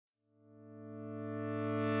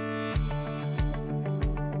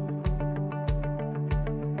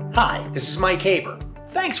Hi, this is Mike Haber.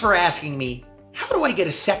 Thanks for asking me, how do I get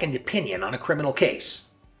a second opinion on a criminal case?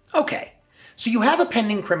 Okay, so you have a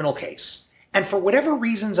pending criminal case, and for whatever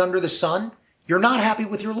reasons under the sun, you're not happy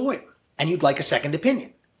with your lawyer, and you'd like a second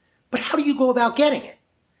opinion. But how do you go about getting it?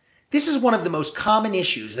 This is one of the most common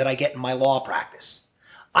issues that I get in my law practice.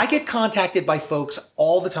 I get contacted by folks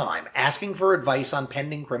all the time asking for advice on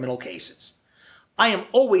pending criminal cases. I am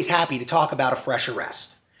always happy to talk about a fresh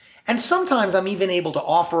arrest. And sometimes I'm even able to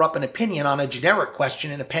offer up an opinion on a generic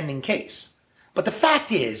question in a pending case. But the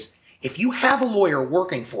fact is, if you have a lawyer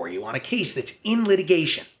working for you on a case that's in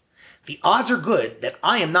litigation, the odds are good that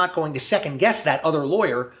I am not going to second guess that other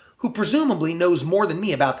lawyer who presumably knows more than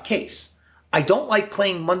me about the case. I don't like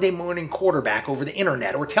playing Monday morning quarterback over the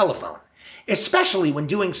internet or telephone, especially when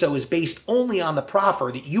doing so is based only on the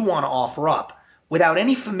proffer that you want to offer up without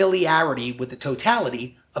any familiarity with the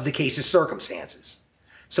totality of the case's circumstances.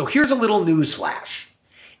 So here's a little newsflash.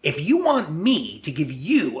 If you want me to give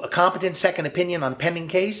you a competent second opinion on a pending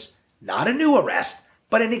case, not a new arrest,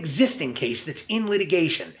 but an existing case that's in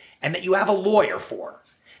litigation and that you have a lawyer for,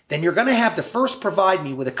 then you're going to have to first provide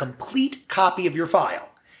me with a complete copy of your file.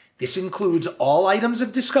 This includes all items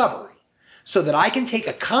of discovery, so that I can take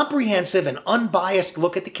a comprehensive and unbiased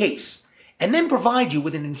look at the case and then provide you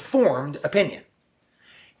with an informed opinion.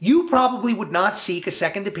 You probably would not seek a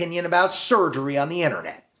second opinion about surgery on the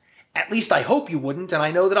internet. At least I hope you wouldn't, and I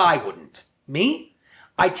know that I wouldn't. Me?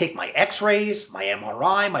 I'd take my x-rays, my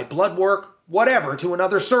MRI, my blood work, whatever, to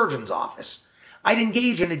another surgeon's office. I'd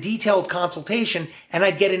engage in a detailed consultation, and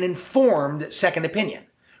I'd get an informed second opinion,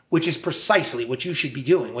 which is precisely what you should be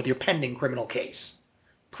doing with your pending criminal case.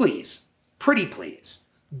 Please, pretty please,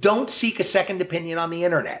 don't seek a second opinion on the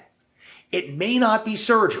internet. It may not be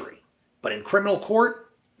surgery, but in criminal court,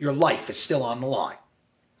 your life is still on the line.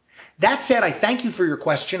 That said, I thank you for your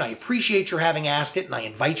question. I appreciate your having asked it, and I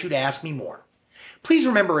invite you to ask me more. Please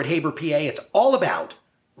remember at HaberPA, it's all about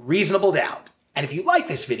reasonable doubt. And if you like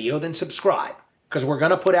this video, then subscribe, because we're going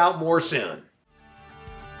to put out more soon.